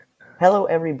Hello,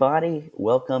 everybody.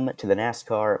 Welcome to the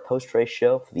NASCAR post-race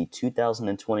show for the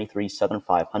 2023 Southern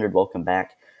 500. Welcome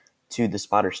back to the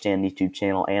Spotter Stand YouTube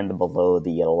channel and the Below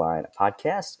the Yellow Line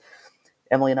podcast.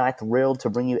 Emily and I thrilled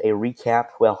to bring you a recap.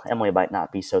 Well, Emily might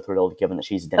not be so thrilled given that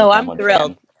she's a Denny Hamlin I'm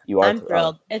thrilled. fan. You are I'm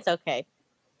thrilled. It's okay.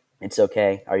 It's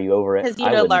okay. Are you over it? Because,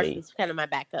 I wouldn't be. Larson's kind of my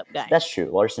backup guy. That's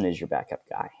true. Larson is your backup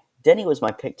guy. Denny was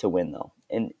my pick to win, though.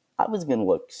 And I was going to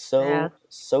look so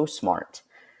smart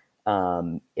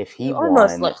if he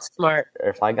almost won, looked smart. or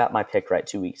if I got my pick right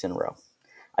 2 weeks in a row.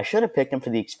 I should have picked him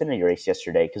for the Xfinity race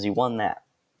yesterday because he won that.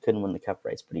 Couldn't win the Cup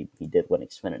race, but he did win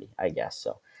Xfinity, I guess.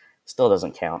 So still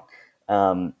doesn't count.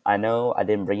 I know I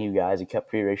didn't bring you guys a Cup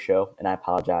pre-race show, and I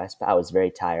apologize, but I was very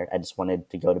tired. I just wanted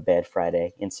to go to bed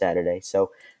Friday and Saturday.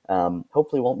 So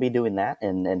hopefully won't be doing that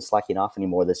and slacking off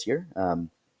anymore this year.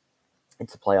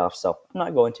 It's the playoffs, so I'm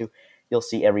not going to. You'll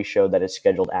see every show that is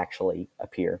scheduled actually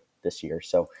appear this year.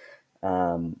 So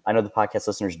I know the podcast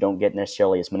listeners don't get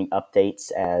necessarily as many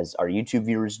updates as our YouTube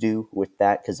viewers do with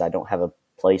that because I don't have a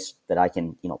place that I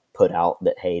can, put out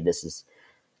that, hey, this is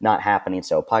not happening.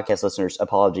 So podcast listeners,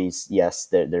 apologies. Yes,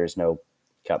 there's no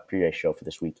Cup pre-race show for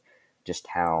this week. Just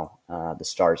how the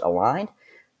stars aligned.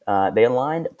 They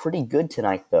aligned pretty good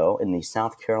tonight, though, in the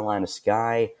South Carolina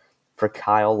sky for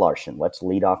Kyle Larson. Let's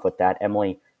lead off with that.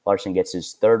 Emily, Larson gets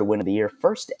his third win of the year.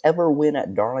 First ever win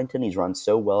at Darlington. He's run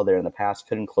so well there in the past.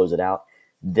 Couldn't close it out.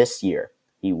 This year,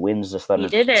 he wins the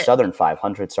Southern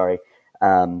 500,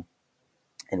 and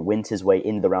wins his way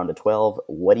into the round of 12.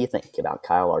 What do you think about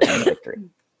Kyle Larson's victory?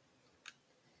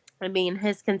 I mean,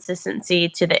 his consistency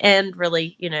to the end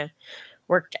really,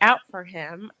 worked out for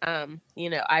him. I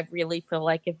really feel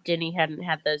like if Denny hadn't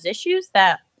had those issues,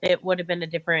 that it would have been a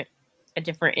different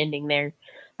ending there.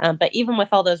 But even with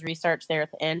all those restarts there at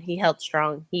the end, he held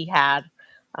strong. He had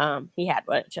what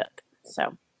it took.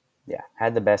 So yeah,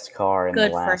 had the best car in the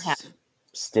last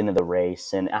stint of the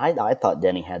race, and I thought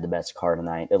Denny had the best car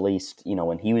tonight. At least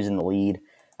when he was in the lead,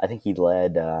 I think he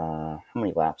led how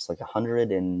many laps? Like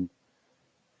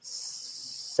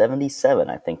 177,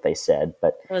 I think they said.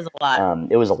 But it was a lot.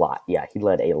 It was a lot. Yeah, he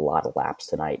led a lot of laps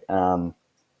tonight.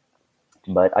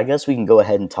 But I guess we can go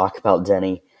ahead and talk about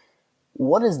Denny.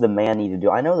 What does the man need to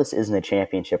do? I know this isn't a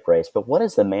championship race, but what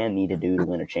does the man need to do to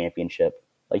win a championship?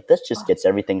 Like, this just gets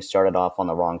everything started off on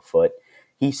the wrong foot.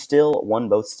 He still won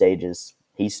both stages.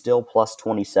 He's still plus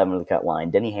 27 to the cut line.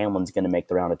 Denny Hamlin's going to make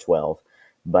the round of 12.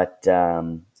 But,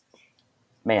 man,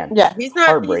 he's not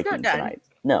heartbreaking done tonight.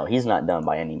 No, he's not done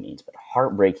by any means, but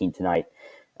heartbreaking tonight.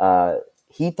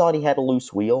 He thought he had a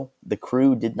loose wheel. The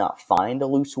crew did not find a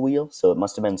loose wheel, so it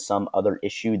must have been some other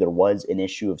issue. There was an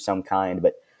issue of some kind,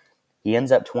 but he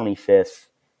ends up 25th.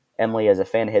 Emily, as a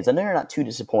fan of his, I know you're not too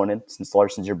disappointed since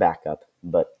Larson's your backup,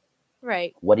 but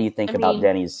right. What do you think about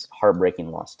Denny's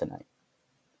heartbreaking loss tonight?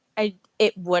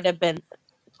 It would have been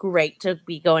great to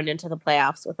be going into the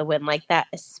playoffs with a win like that,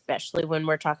 especially when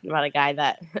we're talking about a guy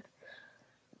that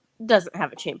doesn't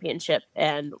have a championship,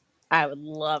 and I would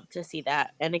love to see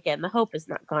that. And again, the hope is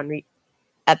not gone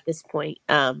at this point.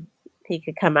 He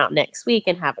could come out next week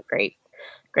and have a great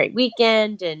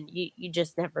weekend, and you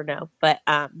just never know. But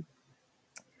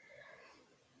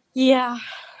yeah,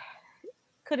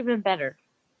 could have been better.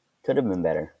 Yeah, could have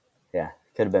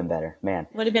been better. Man,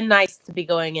 would have been nice to be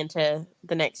going into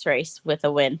the next race with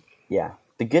a win. Yeah.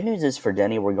 The good news is for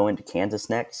Denny, we're going to Kansas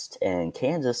next, and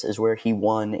Kansas is where he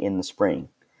won in the spring.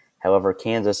 However,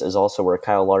 Kansas is also where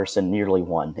Kyle Larson nearly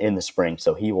won in the spring,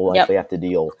 so he will likely have to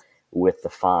deal with the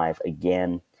 5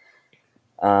 again.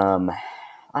 I'm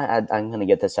going to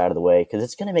get this out of the way because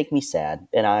it's going to make me sad,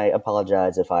 and I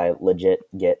apologize if I legit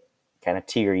get kind of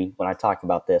teary when I talk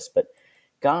about this, but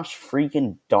gosh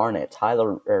freaking darn it,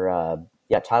 Tyler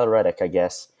Reddick, I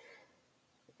guess,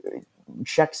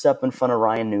 checks up in front of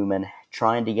Ryan Newman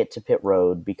trying to get to pit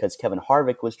road because Kevin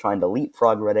Harvick was trying to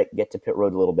leapfrog Reddick, get to pit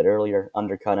road a little bit earlier,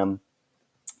 undercut him,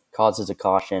 causes a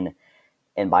caution,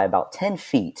 and by about 10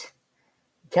 feet,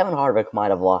 Kevin Harvick might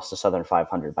have lost the Southern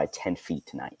 500 by 10 feet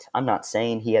tonight. I'm not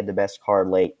saying he had the best car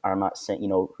late. I'm not saying,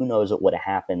 who knows what would have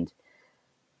happened.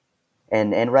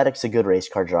 And Reddick's a good race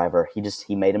car driver.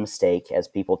 He made a mistake, as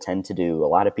people tend to do. A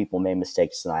lot of people made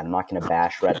mistakes tonight. I'm not going to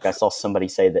bash Reddick. I saw somebody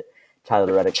say that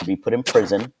Tyler Reddick should be put in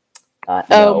prison. Oh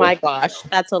no. My gosh,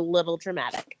 that's a little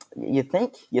dramatic. You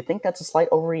think that's a slight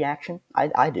overreaction?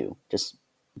 I do, just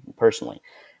personally.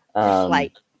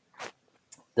 Slight.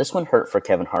 This one hurt for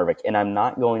Kevin Harvick, and I'm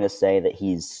not going to say that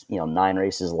he's 9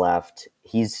 races left.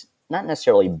 He's not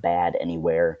necessarily bad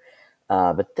anywhere,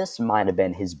 but this might have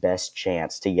been his best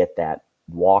chance to get that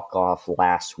walk-off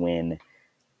last win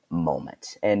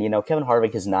moment. And Kevin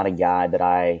Harvick is not a guy that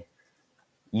I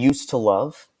used to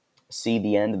love. see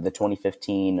the end of the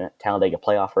 2015 Talladega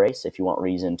playoff race if you want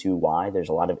reason to why. There's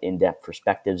a lot of in-depth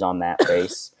perspectives on that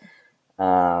race.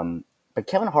 But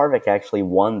Kevin Harvick actually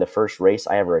won the first race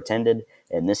I ever attended,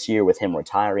 and this year with him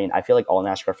retiring, I feel like all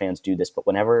NASCAR fans do this, but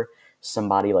whenever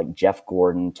somebody like Jeff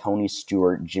Gordon, Tony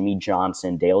Stewart, Jimmy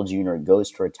Johnson, Dale Jr.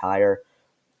 goes to retire,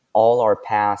 all our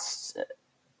past,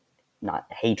 not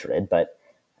hatred, but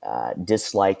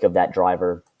dislike of that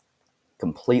driver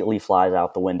completely flies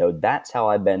out the window. That's how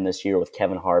I've been this year with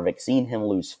Kevin Harvick. Seeing him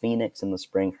lose Phoenix in the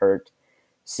spring hurt.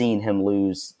 Seeing him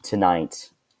lose tonight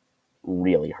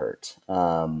really hurt.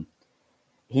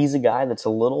 He's a guy that's a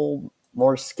little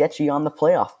more sketchy on the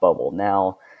playoff bubble.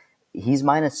 Now, he's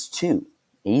 -2.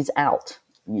 He's out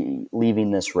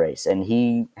leaving this race, and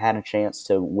he had a chance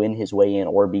to win his way in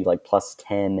or be like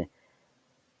 +10.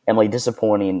 Emily,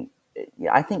 disappointing.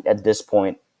 I think at this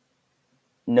point,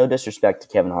 no disrespect to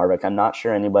Kevin Harvick, I'm not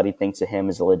sure anybody thinks of him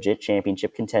as a legit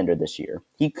championship contender this year.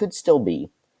 He could still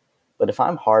be, but if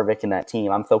I'm Harvick and that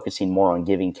team, I'm focusing more on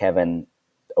giving Kevin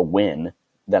a win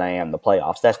than I am the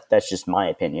playoffs. That's just my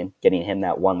opinion, getting him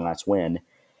that one last win.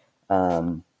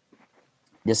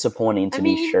 Disappointing to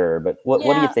be sure, but what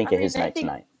do you think of his night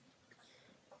tonight?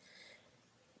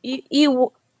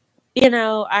 You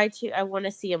know, I want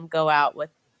to see him go out with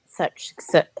such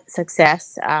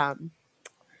success.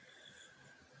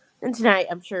 And tonight,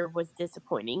 I'm sure, was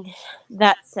disappointing.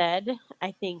 That said,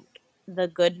 I think the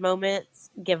good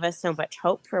moments give us so much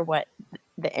hope for what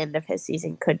the end of his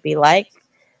season could be like,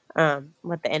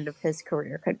 what the end of his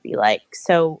career could be like.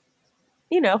 So,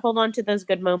 hold on to those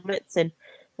good moments and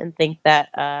think that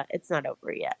it's not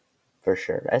over yet. For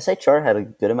sure. SHR had a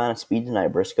good amount of speed tonight.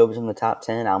 Briscoe was in the top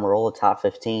 10. Almirola top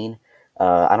 15.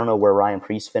 I don't know where Ryan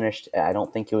Preece finished. I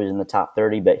don't think he was in the top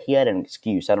 30, but he had an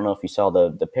excuse. I don't know if you saw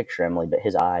the picture, Emily, but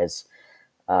his eyes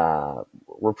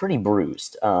were pretty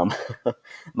bruised.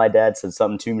 My dad said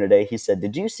something to me today. He said,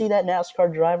 "Did you see that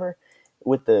NASCAR driver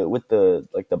with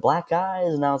the black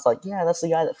eyes?" And I was like, "Yeah, that's the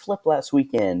guy that flipped last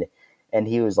weekend." And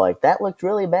he was like, "That looked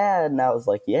really bad." And I was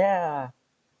like, "Yeah,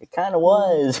 it kind of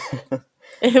was."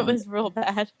 It was real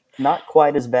bad. Not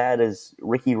quite as bad as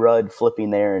Ricky Rudd flipping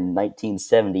there in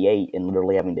 1978 and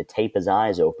literally having to tape his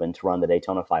eyes open to run the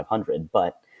Daytona 500,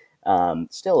 but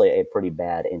still a pretty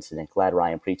bad incident. Glad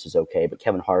Ryan Preece is okay, but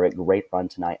Kevin Harvick, great run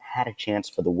tonight, had a chance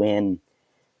for the win,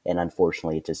 and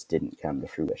unfortunately it just didn't come to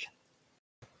fruition.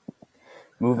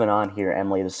 Moving on here,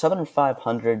 Emily, the Southern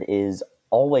 500 is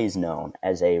always known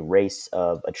as a race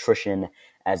of attrition,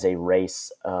 as a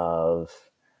race of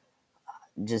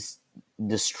just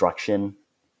destruction,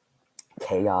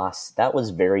 chaos. That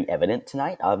was very evident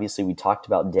tonight. Obviously, we talked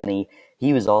about Denny.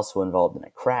 He was also involved in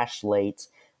a crash late.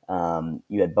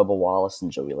 You had Bubba Wallace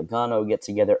and Joey Logano get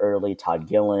together early. Todd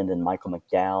Gilliland and Michael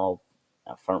McDowell,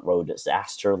 front row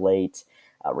disaster late.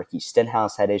 Ricky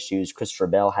Stenhouse had issues. Christopher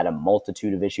Bell had a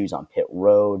multitude of issues on pit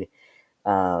road.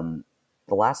 The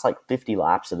last 50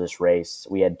 laps of this race,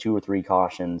 we had 2 or 3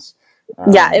 cautions.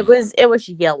 Yeah, it was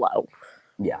yellow.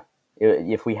 Yeah.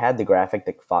 If we had the graphic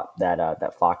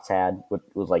that Fox had,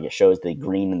 was like it shows the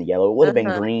green and the yellow, it would have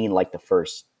been green like the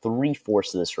first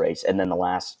 3/4 of this race, and then the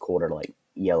last quarter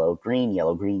yellow, green,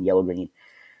 yellow, green, yellow, green.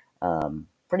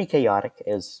 Pretty chaotic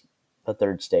as the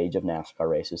third stage of NASCAR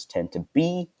races tend to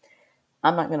be.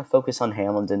 I'm not going to focus on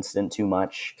Hamlin's incident too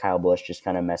much. Kyle Busch just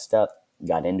kind of messed up,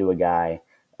 got into a guy,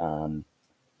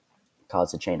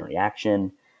 caused a chain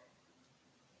reaction.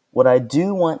 What I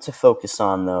do want to focus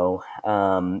on, though,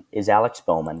 is Alex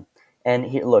Bowman. And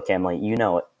here, look, Emily, you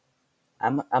know it.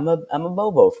 I'm a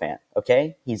Bobo fan.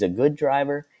 Okay, he's a good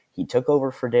driver. He took over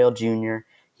for Dale Jr.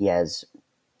 He has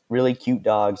really cute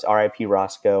dogs. R.I.P.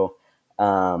 Roscoe.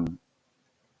 And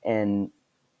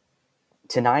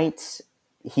tonight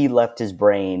he left his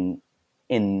brain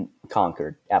in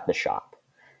Concord at the shop.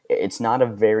 It's not a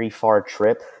very far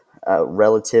trip,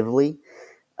 relatively.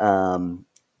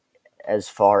 As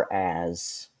far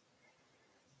as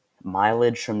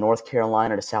mileage from North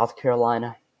Carolina to South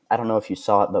Carolina, I don't know if you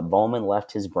saw it, but Bowman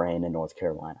left his brain in North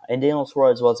Carolina. And Daniel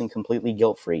Suarez wasn't completely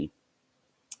guilt-free.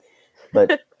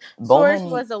 But Suarez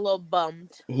was a little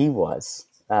bummed. He was.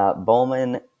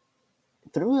 Bowman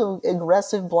threw an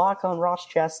aggressive block on Ross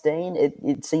Chastain.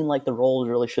 It seemed like the roles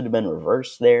really should have been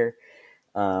reversed there.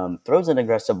 Throws an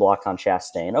aggressive block on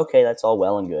Chastain. Okay, that's all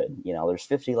well and good. There's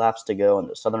 50 laps to go in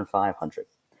the Southern 500.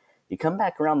 You come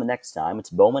back around the next time, it's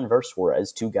Bowman versus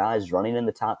Suarez, 2 guys running in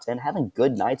the top 10, having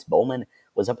good nights. Bowman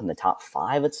was up in the top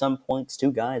 5 at some points, 2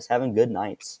 guys having good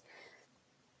nights.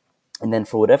 And then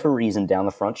for whatever reason, down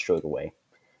the front straightaway,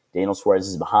 Daniel Suarez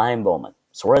is behind Bowman.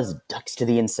 Suarez ducks to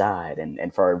the inside,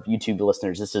 and for our YouTube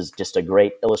listeners, this is just a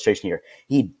great illustration here.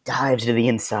 He dives to the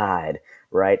inside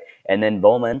right? And then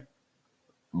Bowman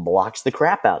blocks the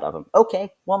crap out of him.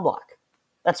 Okay, one block.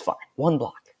 That's fine. One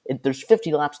block. There's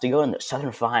 50 laps to go in the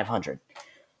Southern 500.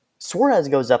 Suarez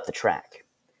goes up the track.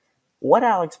 What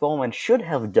Alex Bowman should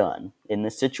have done in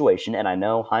this situation, and I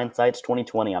know hindsight's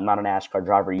 2020. I'm not a NASCAR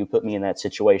driver. You put me in that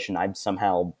situation, I'd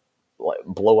somehow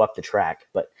blow up the track.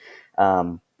 But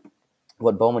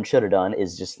what Bowman should have done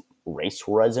is just race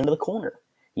Suarez into the corner.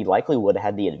 He likely would have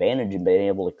had the advantage of being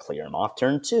able to clear him off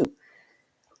turn 2.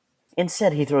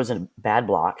 Instead, he throws a bad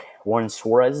block. Warren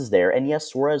Suarez is there, and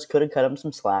yes, Suarez could have cut him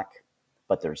some slack,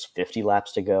 but there's 50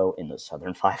 laps to go in the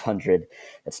Southern 500.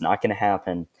 That's not going to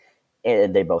happen,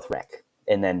 and they both wreck.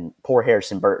 And then poor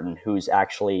Harrison Burton, who's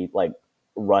actually like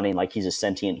running like he's a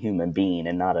sentient human being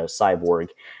and not a cyborg,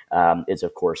 is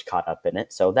of course caught up in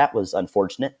it. So that was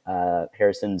unfortunate.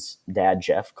 Harrison's dad,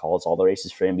 Jeff, calls all the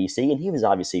races for NBC, and he was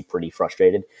obviously pretty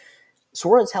frustrated.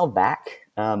 Suarez held back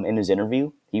in his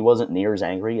interview. He wasn't near as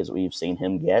angry as we've seen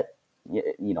him get.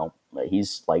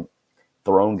 He's like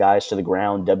thrown guys to the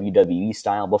ground WWE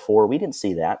style before. We didn't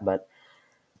see that, but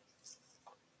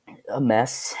a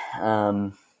mess.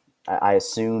 I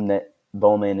assume that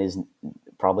Bowman is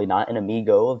probably not an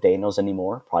amigo of Daniels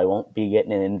anymore. Probably won't be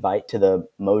getting an invite to the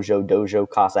Mojo Dojo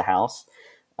Casa House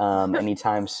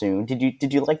anytime soon. Did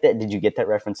you like that? Did you get that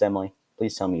reference, Emily?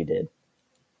 Please tell me you did.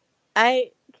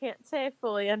 I can't say I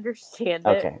fully understand it.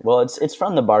 Okay, well, it's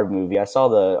from the Barbie movie. I saw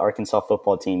the Arkansas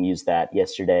football team use that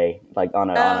yesterday, like on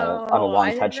a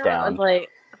long touchdown.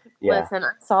 Listen,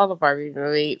 I saw the Barbie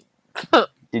movie.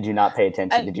 Did you not pay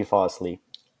attention? Did you fall asleep?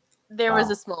 There was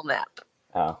a small nap.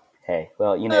 Oh, hey.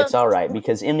 Well, it's all right,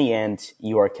 because in the end,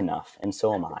 you are Knuff, and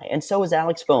so am I. And so is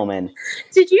Alex Bowman.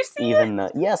 Did you see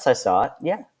it? Yes, I saw it.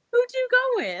 Yeah. Who'd you go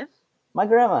with? My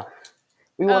grandma.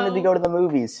 We wanted to go to the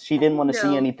movies. She didn't want to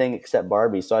see anything except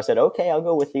Barbie, so I said, "Okay, I'll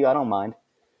go with you. I don't mind."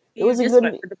 It was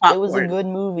a good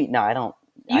movie. No, I don't.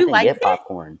 I didn't get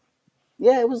popcorn.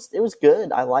 Yeah, it was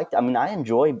good. I liked it. I mean, I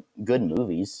enjoy good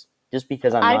movies just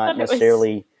because I'm not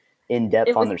necessarily in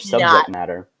depth on their subject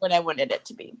matter. What I wanted it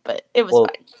to be, but it was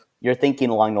fine. You're thinking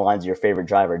along the lines of your favorite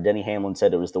driver. Denny Hamlin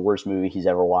said it was the worst movie he's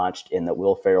ever watched, and that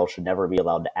Will Ferrell should never be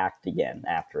allowed to act again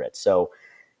after it. So,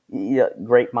 yeah,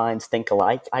 great minds think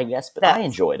alike, I guess. But I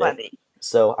enjoyed it.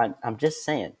 So I'm just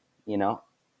saying,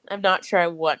 I'm not sure I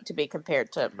want to be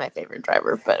compared to my favorite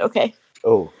driver, but okay.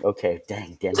 Oh, okay.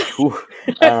 Dang, Denny.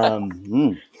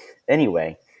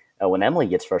 Anyway, when Emily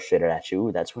gets frustrated at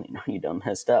you, that's when you know you done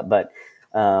messed up. But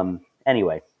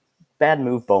anyway, bad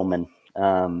move, Bowman.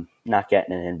 Not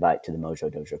getting an invite to the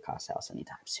Mojo Dojo Casa House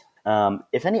anytime soon.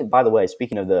 By the way,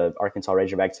 speaking of the Arkansas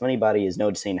Razorbacks, if anybody is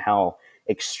noticing how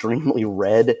extremely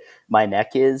red my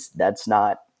neck is, that's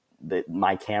not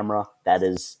my camera. That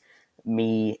is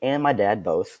me and my dad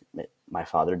both. My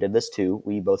father did this too.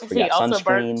 We both forgot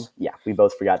sunscreen. Burnt? Yeah, we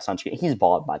both forgot sunscreen. He's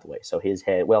bald, by the way, so his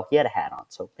head, well, he had a hat on,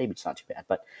 so maybe it's not too bad.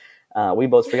 But we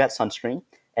both forgot sunscreen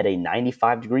at a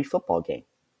 95-degree football game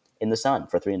in the sun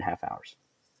for 3.5 hours.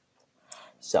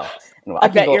 So, I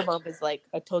bet your mom is like,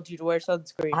 I told you to wear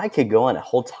sunscreen. I could go on a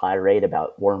whole tirade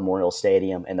about War Memorial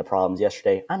Stadium and the problems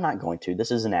yesterday. I'm not going to.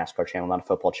 This is a NASCAR channel, not a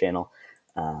football channel.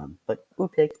 But Woo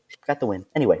Pig got the win.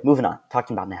 Anyway, moving on.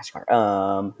 Talking about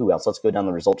NASCAR. Who else? Let's go down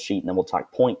the results sheet, and then we'll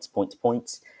talk points.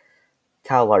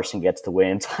 Kyle Larson gets the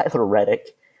win. Tyler Reddick.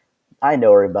 I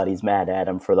know everybody's mad at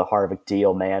him for the Harvick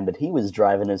deal, man, but he was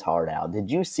driving his heart out. Did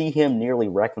you see him nearly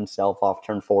wreck himself off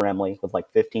turn 4, Emily, with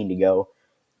like 15 to go?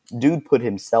 Dude put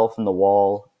himself in the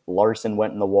wall. Larson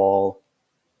went in the wall.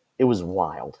 It was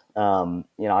wild. I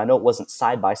know it wasn't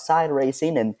side-by-side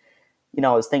racing, and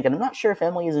I was thinking, I'm not sure if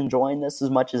Emily is enjoying this as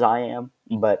much as I am,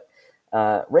 but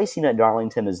racing at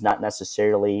Darlington is not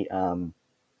necessarily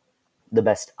the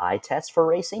best eye test for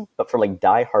racing, but for like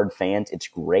diehard fans, it's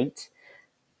great.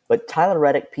 But Tyler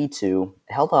Reddick, P2,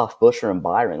 held off Buescher and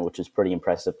Byron, which was pretty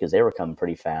impressive because they were coming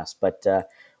pretty fast. But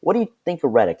what do you think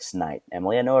of Reddick's night,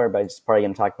 Emily? I know everybody's probably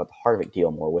going to talk about the Harvick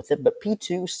deal more with it, but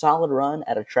P2, solid run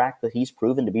at a track that he's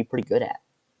proven to be pretty good at.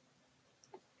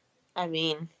 I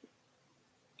mean,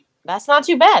 that's not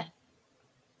too bad.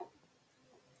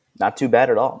 Not too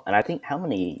bad at all. And I think how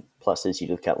many pluses you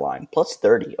just kept line? Plus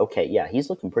 30. Okay, yeah,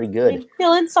 he's looking pretty good. He's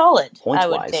feeling solid, points-wise. I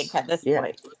would think, at this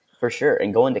point. For sure.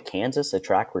 And going to Kansas, a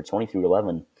track where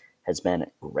 23-11 has been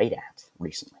great at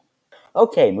recently.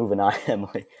 Okay, moving on,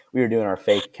 Emily. We were doing our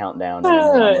fake countdown, and it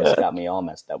almost got me all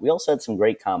messed up. We also had some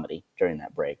great comedy during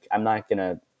that break. I'm not going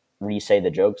to re-say the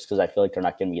jokes because I feel like they're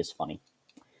not going to be as funny.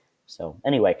 So,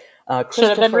 anyway. Should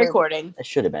have been recording. It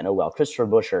should have been. Oh, well. Christopher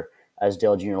Buescher, as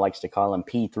Dale Jr. likes to call him,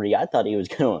 P3. I thought he was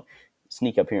going to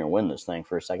sneak up here and win this thing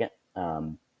for a second.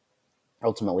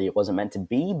 Ultimately, it wasn't meant to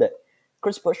be, but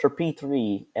Chris Busch for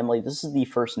P3, Emily, this is the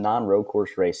first non-road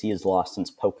course race he has lost since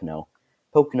Pocono.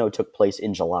 Pocono took place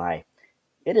in July.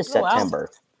 It is Oh, wow. September.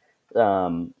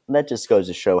 That just goes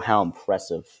to show how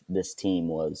impressive this team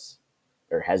was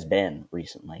or has been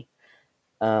recently.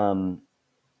 I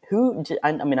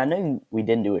know we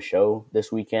didn't do a show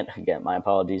this weekend. Again, my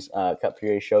apologies. Cup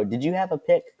Series show. Did you have a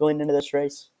pick going into this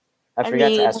race? I I forgot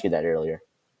to mean, ask you that earlier.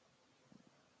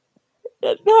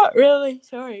 not really.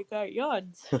 Sorry, got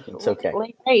yawns. It's okay.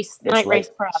 Late race, It's night late. race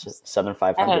props. Southern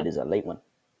 500 is a late one.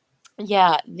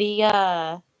 Yeah,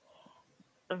 I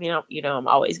mean, I'm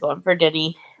always going for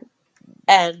Denny,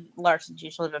 and Larson's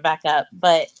usually my backup,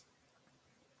 but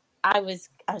I was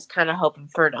kind of hoping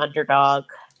for an underdog.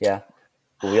 Yeah.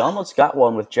 Well, we almost got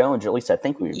one with Jones, or at least I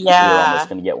think we were almost Yeah,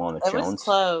 going to get one with it was Jones.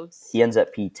 close. He ends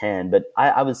up P10, but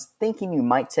I was thinking you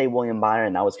might say William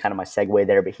Byron. That was kind of my segue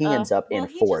there, but he ends up in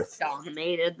he fourth. Just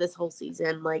dominated this whole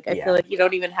season. Like, I Yeah. feel like you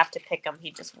don't even have to pick him;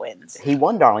 he just wins. He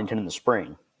won Darlington in the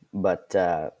spring, but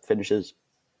finishes,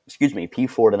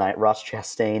 P4 tonight. Ross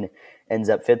Chastain ends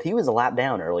up fifth. He was a lap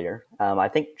down earlier. I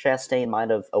think Chastain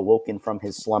might have awoken from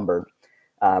his slumber.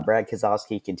 Brad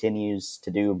Keselowski continues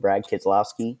to do Brad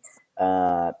Keselowski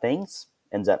things.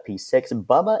 Ends up P6.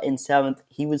 Bubba in seventh.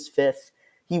 He was fifth.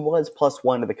 He was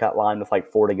 +1 to the cut line with like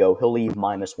 4 to go. He'll leave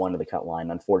 -1 to the cut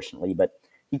line, unfortunately, but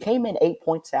he came in 8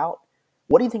 points out.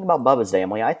 What do you think about Bubba's day,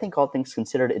 Emily? I think all things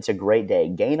considered, it's a great day.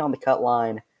 Gain on the cut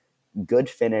line, good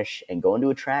finish, and going to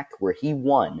a track where he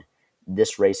won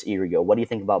this race a year ago. What do you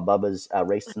think about Bubba's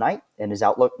race tonight and his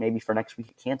outlook maybe for next week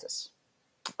at Kansas?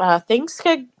 Things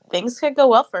could go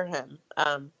well for him.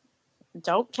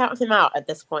 Don't count him out at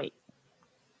this point.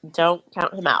 Don't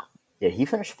count him out. Yeah, he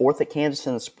finished fourth at Kansas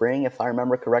in the spring, if I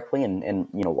remember correctly. And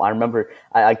I remember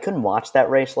I couldn't watch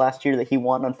that race last year that he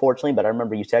won, unfortunately, but I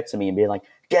remember you texting me and being like,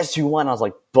 guess who won? I was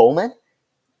like, Bowman?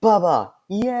 Bubba,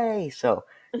 yay! So,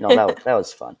 that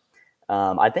was fun.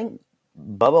 I think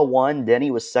Bubba won, Denny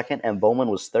was second, and Bowman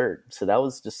was third. So that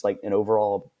was just like an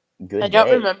overall good I don't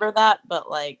day. remember that,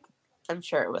 but like, I'm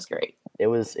sure it was great. It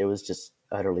was just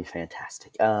utterly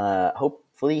fantastic.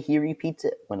 Hopefully he repeats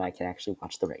it when I can actually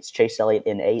watch the race. Chase Elliott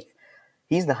in eighth.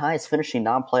 He's the highest finishing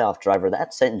non-playoff driver.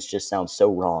 That sentence just sounds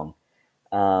so wrong.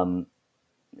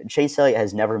 Chase Elliott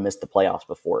has never missed the playoffs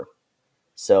before.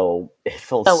 So it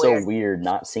felt so weird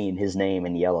not seeing his name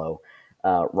in yellow.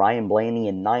 Ryan Blaney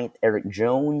in ninth. Eric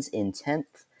Jones in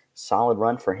 10th. Solid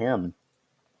run for him.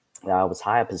 Was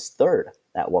high up as third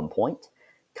at one point.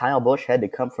 Kyle Busch had to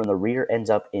come from the rear, ends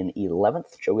up in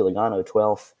 11th. Joey Logano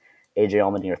 12th. AJ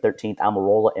Allmendinger 13th.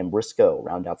 Almirola and Briscoe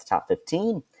round out the top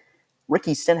 15.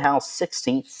 Ricky Stenhouse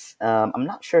 16th. I'm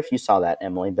not sure if you saw that,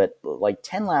 Emily, but like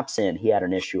 10 laps in, he had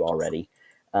an issue already.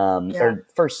 Or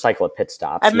first cycle of pit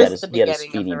stops. He had a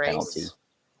speeding penalty.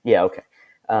 Yeah, okay.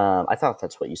 I thought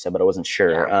that's what you said, but I wasn't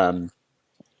sure. Yeah.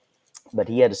 But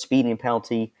he had a speeding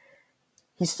penalty.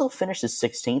 He still finished as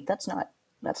 16th. That's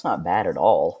not bad at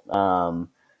all.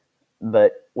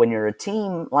 But when you're a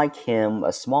team like him,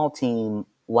 a small team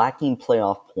lacking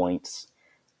playoff points,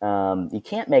 you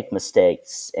can't make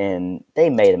mistakes, and they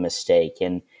made a mistake,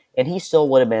 and he still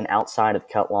would have been outside of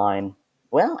the cut line.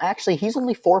 Well, actually, he's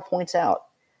only 4 points out.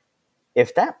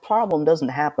 If that problem doesn't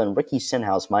happen, Ricky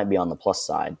Stenhouse might be on the plus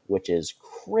side, which is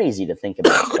crazy to think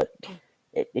about, but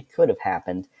it could have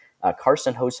happened.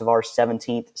 Carson Hocevar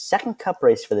 17th, second cup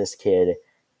race for this kid,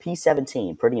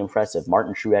 P17, pretty impressive.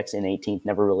 Martin Truex in 18th,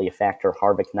 never really a factor.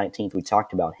 Harvick 19th, we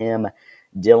talked about him.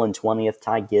 Dillon 20th,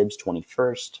 Ty Gibbs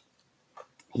 21st.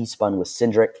 He spun with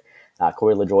Cindric.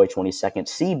 Corey LaJoie 22nd.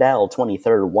 C. Bell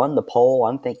 23rd, won the pole.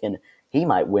 I'm thinking he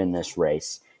might win this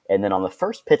race. And then on the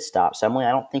first pit stop, so Emily,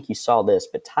 I don't think you saw this,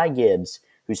 but Ty Gibbs,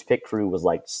 whose pit crew was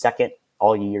like second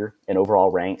all year in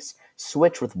overall ranks,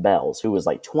 switched with Bells, who was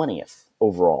like 20th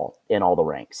overall in all the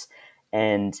ranks.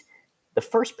 And the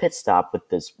first pit stop with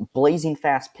this blazing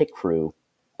fast pit crew,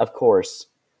 of course,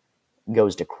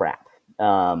 goes to crap.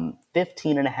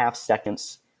 15 and a half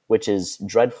seconds, which is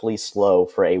dreadfully slow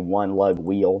for a one-lug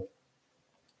wheel.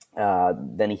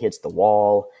 Then he hits the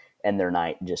wall, and their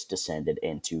night just descended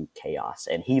into chaos.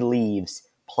 And he leaves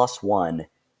 +1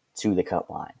 to the cut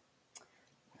line.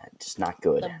 Just not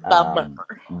good.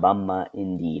 Bummer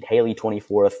indeed. Haley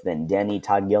 24th, then Denny,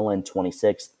 Todd Gillen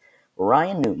 26th,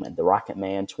 Ryan Newman, the Rocket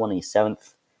Man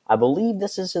 27th. I believe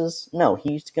this is his. No,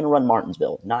 he's going to run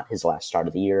Martinsville, not his last start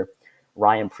of the year.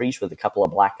 Ryan Preece with a couple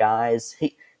of black guys.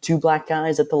 Two black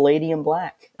guys at the Lady in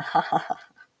Black.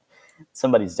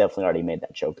 Somebody's definitely already made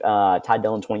that joke. Ty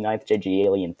Dillon 29th, JJ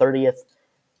Alien 30th.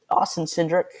 Austin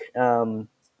Cindric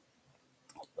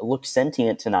looked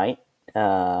sentient tonight,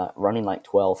 running like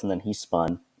 12th, and then he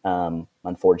spun,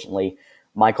 unfortunately.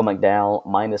 Michael McDowell,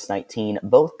 minus 19.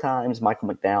 Both times Michael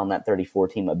McDowell and that 34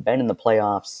 team have been in the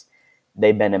playoffs.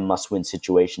 They've been in must-win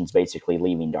situations, basically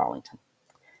leaving Darlington.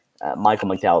 Michael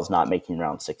McDowell is not making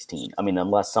round 16. I mean,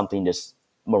 unless something just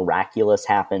miraculous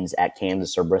happens at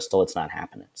Kansas or Bristol, it's not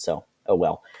happening. So, oh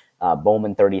well.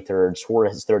 Bowman 33rd,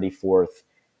 Suarez 34th,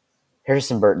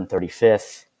 Harrison Burton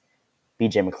 35th,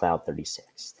 BJ McLeod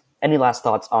 36th. Any last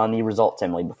thoughts on the results,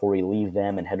 Emily, before we leave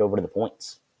them and head over to the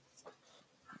points?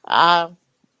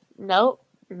 No.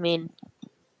 I mean,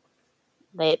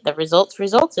 the results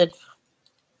resulted.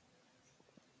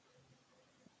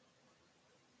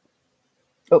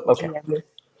 Oh, okay.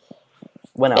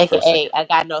 Went out for a second. AKA, I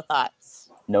got no thoughts.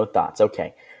 No thoughts.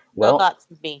 Okay. No Well, thoughts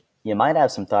with me. you might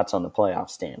have some thoughts on the playoff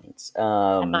standings.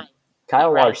 I might. Kyle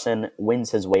You're right. Larson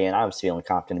wins his way in. I was feeling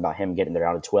confident about him getting there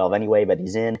out of 12 anyway, but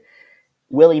he's in.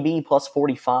 Willie B plus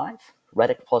 45,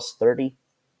 Reddick plus 30,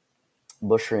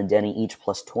 Busher and Denny each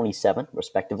plus 27,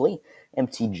 respectively.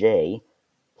 MTJ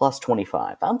plus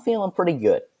 25. I'm feeling pretty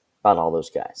good about all those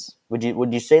guys. Would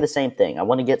you say the same thing? I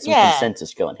want to get some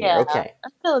consensus going here. Yeah, Okay.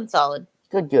 I'm feeling solid.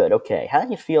 Good. Okay. How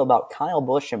do you feel about Kyle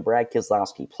Busch and Brad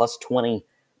Keselowski plus 20,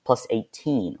 plus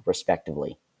 18,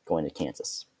 respectively, going to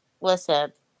Kansas?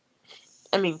 Listen,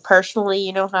 I mean, personally,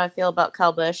 you know how I feel about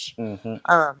Kyle Busch.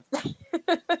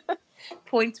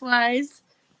 Points wise,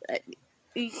 I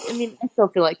mean, I still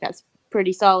feel like that's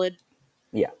pretty solid.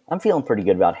 Yeah, I'm feeling pretty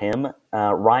good about him.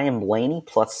 Ryan Blaney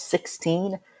plus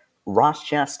 16, Ross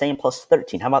Chastain plus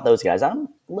 13. How about those guys? I'm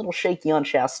a little shaky on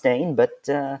Chastain, but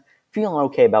feeling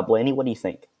okay about Blaney. What do you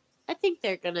think? I think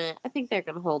they're gonna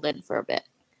hold in for a bit.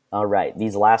 All right,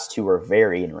 these last two are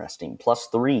very interesting. Plus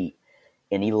 3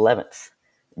 in 11th,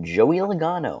 Joey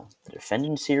Logano, the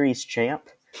defending series champ,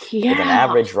 with an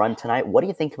average run tonight. What do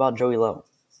you think about Joey Lowe?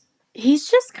 He's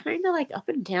just kind of like up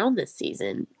and down this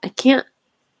season. I can't,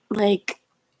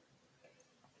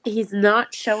 he's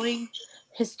not showing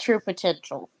his true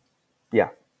potential. Yeah,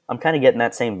 I'm kind of getting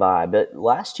that same vibe. But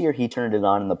last year he turned it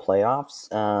on in the playoffs,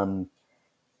 and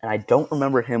I don't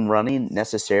remember him running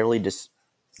necessarily just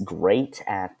great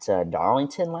at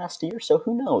Darlington last year. So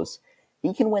who knows?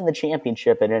 He can win the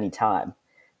championship at any time.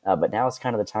 But now it's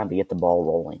kind of the time to get the ball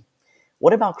rolling.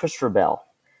 What about Christopher Bell?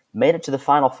 Made it to the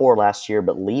Final Four last year,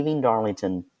 but leaving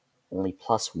Darlington only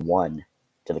plus 1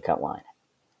 to the cut line.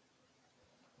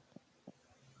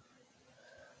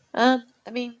 I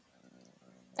mean,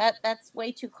 that's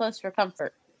way too close for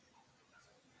comfort.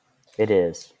 It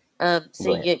is.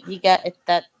 So you got it.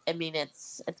 That I mean,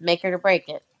 it's make it or break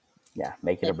it. Yeah,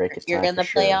 make it or break it. You're in the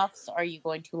sure. playoffs. Are you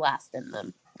going to last in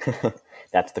them?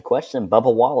 That's the question.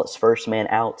 Bubba Wallace, first man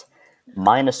out,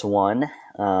 minus 1.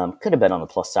 Could have been on the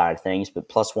plus side of things, but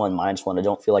plus 1, minus 1. I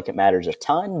don't feel like it matters a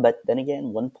ton, but then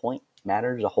again, 1 point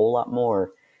matters a whole lot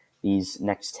more these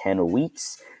next 10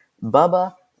 weeks.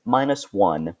 Bubba, minus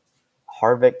 1.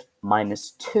 Harvick,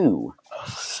 minus 2.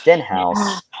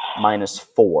 Stenhouse, minus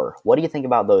 4. What do you think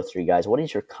about those three guys? What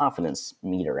is your confidence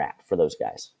meter at for those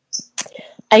guys?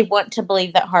 I want to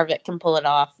believe that Harvick can pull it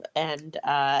off and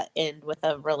end with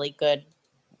a really good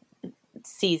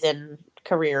season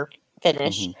career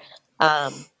finish.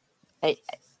 Some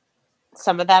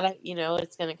of that,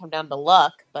 it's going to come down to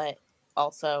luck, but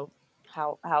also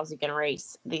how's he going to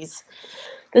race this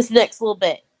next little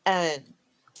bit? And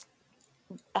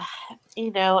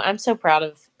I'm so proud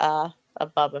of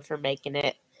Bubba for making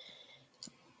it.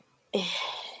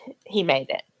 He made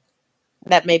it.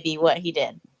 That may be what he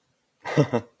did.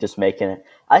 Just making it.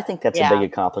 I think that's a big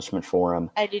accomplishment for him.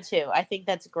 I do too. I think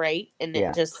that's great, and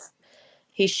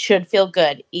he should feel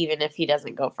good even if he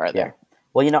doesn't go further. Yeah.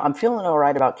 Well, I'm feeling all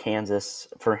right about Kansas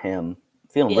for him.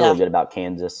 Feeling really good about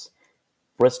Kansas.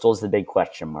 Bristol's the big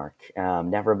question mark.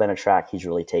 Never been a track he's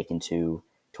really taken to.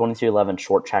 2311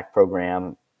 short track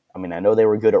program. I mean, I know they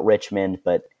were good at Richmond,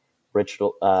 but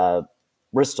Bristol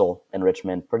and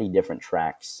Richmond, pretty different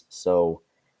tracks. So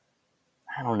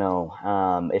I don't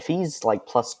know. If he's like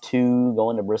plus 2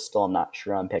 going to Bristol, I'm not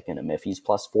sure I'm picking him. If he's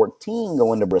plus 14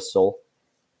 going to Bristol,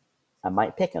 I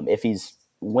might pick him. If he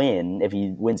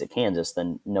wins at Kansas,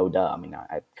 then no duh. I mean,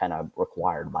 I'm kind of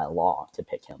required by law to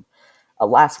pick him.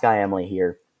 Last guy, Emily,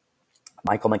 here.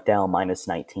 Michael McDowell, minus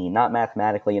 19. Not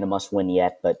mathematically in a must-win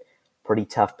yet, but pretty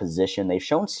tough position. They've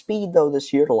shown speed, though,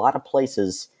 this year at a lot of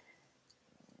places.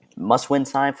 Must-win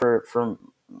time for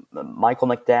Michael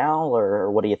McDowell, or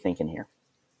what are you thinking here?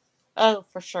 Oh,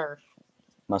 for sure.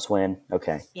 Must win?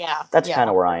 Okay. Yeah. That's kind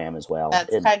of where I am as well.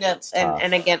 That's kind of,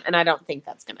 and again, and I don't think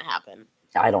that's going to happen.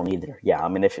 I don't either. Yeah, I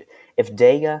mean, if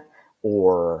Dega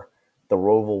or the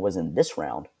Roval was in this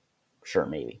round, sure,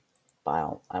 maybe.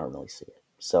 But I don't really see it.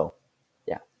 So,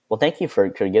 yeah, Well, thank you for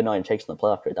getting on your takes on the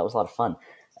playoff grade. That was a lot of fun.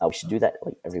 We should do that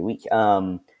like every week.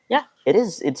 Yeah.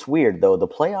 It's weird though. The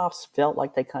playoffs felt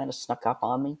like they kind of snuck up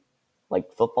on me.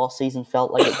 Like football season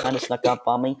felt like it kind of snuck up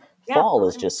on me. Yeah. Fall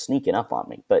is just sneaking up on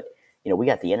me. But we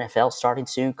got the NFL starting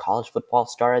soon. College football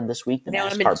started this week. The Now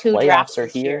I'm in NASCAR 2 playoffs drafts are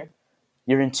this here. year.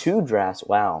 You're in 2 drafts.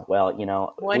 Wow. Well,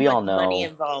 One we all with money know.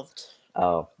 involved.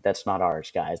 Oh, that's not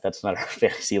ours, guys. That's not our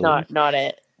fantasy league. Not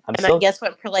it. I'm And I still guess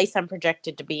what place I'm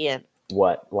projected to be in?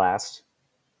 what last?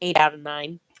 8 out of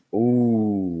 9.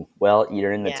 Ooh, well,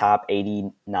 you're in the Yeah. top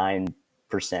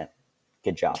 89%.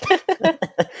 Good job.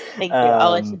 Thank you.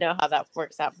 I'll let you know how that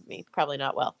works out for me. Probably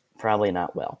not well. Probably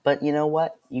not well. But you know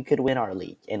what? You could win our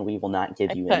league, and we will not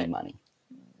give I you any could. money.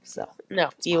 So No,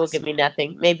 it's you will give possible. me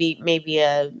nothing. Maybe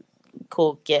a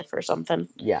cool gift or something.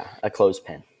 Yeah, a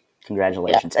clothespin. Yeah.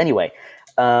 Congratulations. Anyway,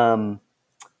 um,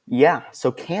 yeah,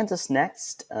 so Kansas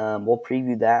next. We'll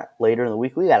preview that later in the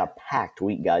week. We got a packed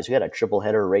week, guys. We got a triple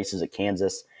header of races at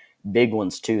Kansas. Big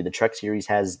ones, too. The Truck Series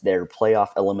has their playoff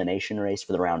elimination race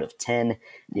for the round of 10.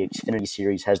 The Xfinity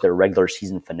Series has their regular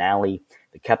season finale.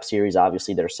 The Cup Series,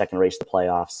 obviously, their second race of the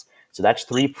playoffs. So that's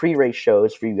 3 pre-race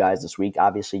shows for you guys this week.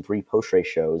 Obviously, 3 post-race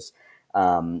shows.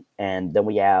 And then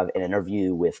we have an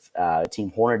interview with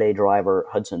Team Hornaday driver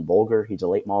Hudson Bolger. He's a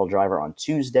late model driver on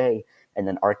Tuesday. And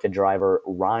then ARCA driver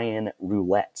Ryan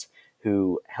Roulette,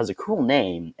 who has a cool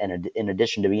name. And in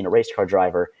addition to being a race car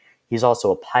driver, he's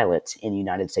also a pilot in the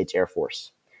United States Air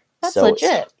Force. That's So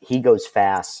legit. he goes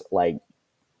fast like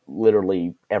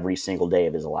literally every single day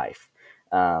of his life.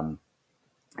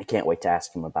 I can't wait to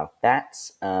ask him about that.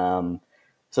 So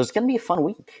it's going to be a fun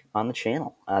week on the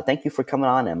channel. Thank you for coming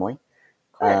on, Emily.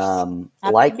 Of course. Happy to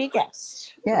Like, be a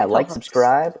guest. yeah, And like, co-host.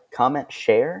 subscribe, comment,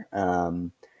 share.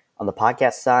 On the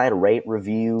podcast side, rate,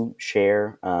 review,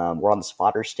 share. We're on the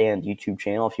Spotter Stand YouTube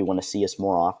channel if you want to see us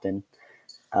more often.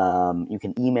 You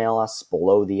can email us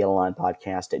below the yellow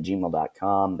podcast at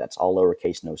gmail.com. That's all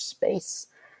lowercase, no space.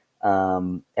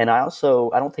 And I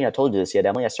don't think I told you this yet,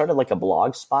 Emily. I started like a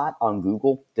blog spot on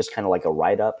Google, just kind of like a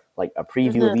write up, like a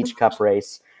preview of each cup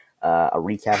race, a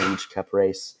recap of each cup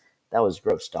race. That was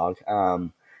gross, dog.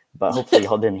 But hopefully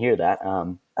y'all didn't hear that.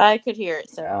 I could hear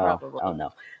it, so Oh probably.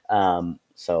 no.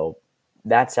 So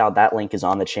that's how that link is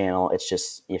on the channel. It's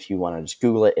just if you want to just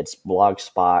Google it, it's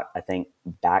Blogspot. I think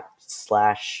 /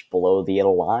 below the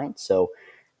yellow line. So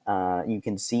you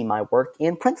can see my work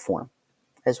in print form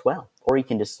as well, or you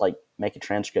can just like make a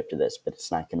transcript of this, but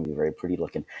it's not going to be very pretty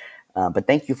looking. But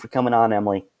thank you for coming on,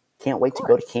 Emily. Can't wait to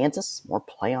go to Kansas. More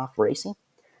playoff racing.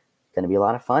 Going to be a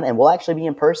lot of fun, and we'll actually be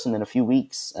in person in a few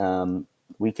weeks.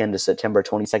 Weekend of September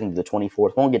 22nd to the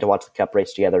 24th. Won't get to watch the Cup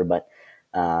race together, but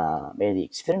maybe the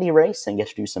Xfinity race and get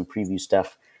to do some preview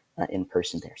stuff in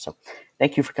person there. So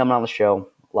thank you for coming on the show.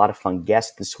 A lot of fun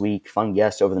guests this week, fun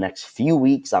guests over the next few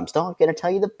weeks. I'm still not going to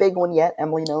tell you the big one yet.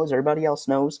 Emily knows, everybody else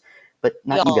knows, but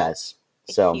not you Y'all, guys.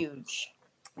 So huge.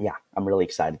 yeah, I'm really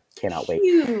excited. Cannot wait.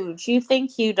 Huge. You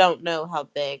think you don't know how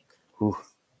big. Ooh,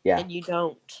 yeah. And you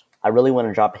don't. I really want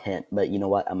to drop a hint, but you know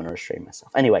what? I'm going to restrain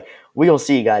myself. Anyway, we will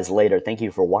see you guys later. Thank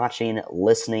you for watching,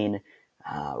 listening,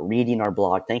 reading our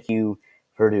blog. Thank you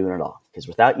for doing it all. Because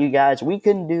without you guys, we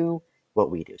couldn't do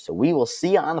what we do. So we will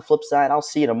see you on the flip side. I'll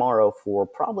see you tomorrow for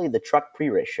probably the truck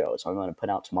pre-race show. So I'm going to put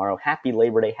out tomorrow. Happy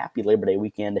Labor Day. Happy Labor Day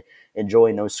weekend.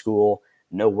 Enjoy no school,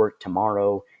 no work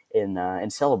tomorrow in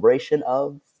celebration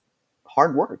of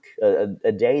hard work.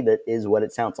 A day that is what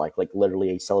it sounds like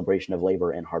literally a celebration of labor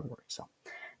and hard work. So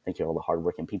thank you to all the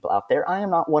hardworking people out there. I am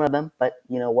not one of them, but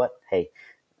you know what? Hey,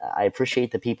 I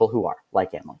appreciate the people who are,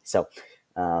 like Emily. So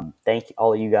thank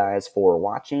all of you guys for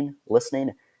watching,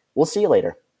 listening. We'll see you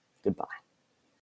later. Goodbye.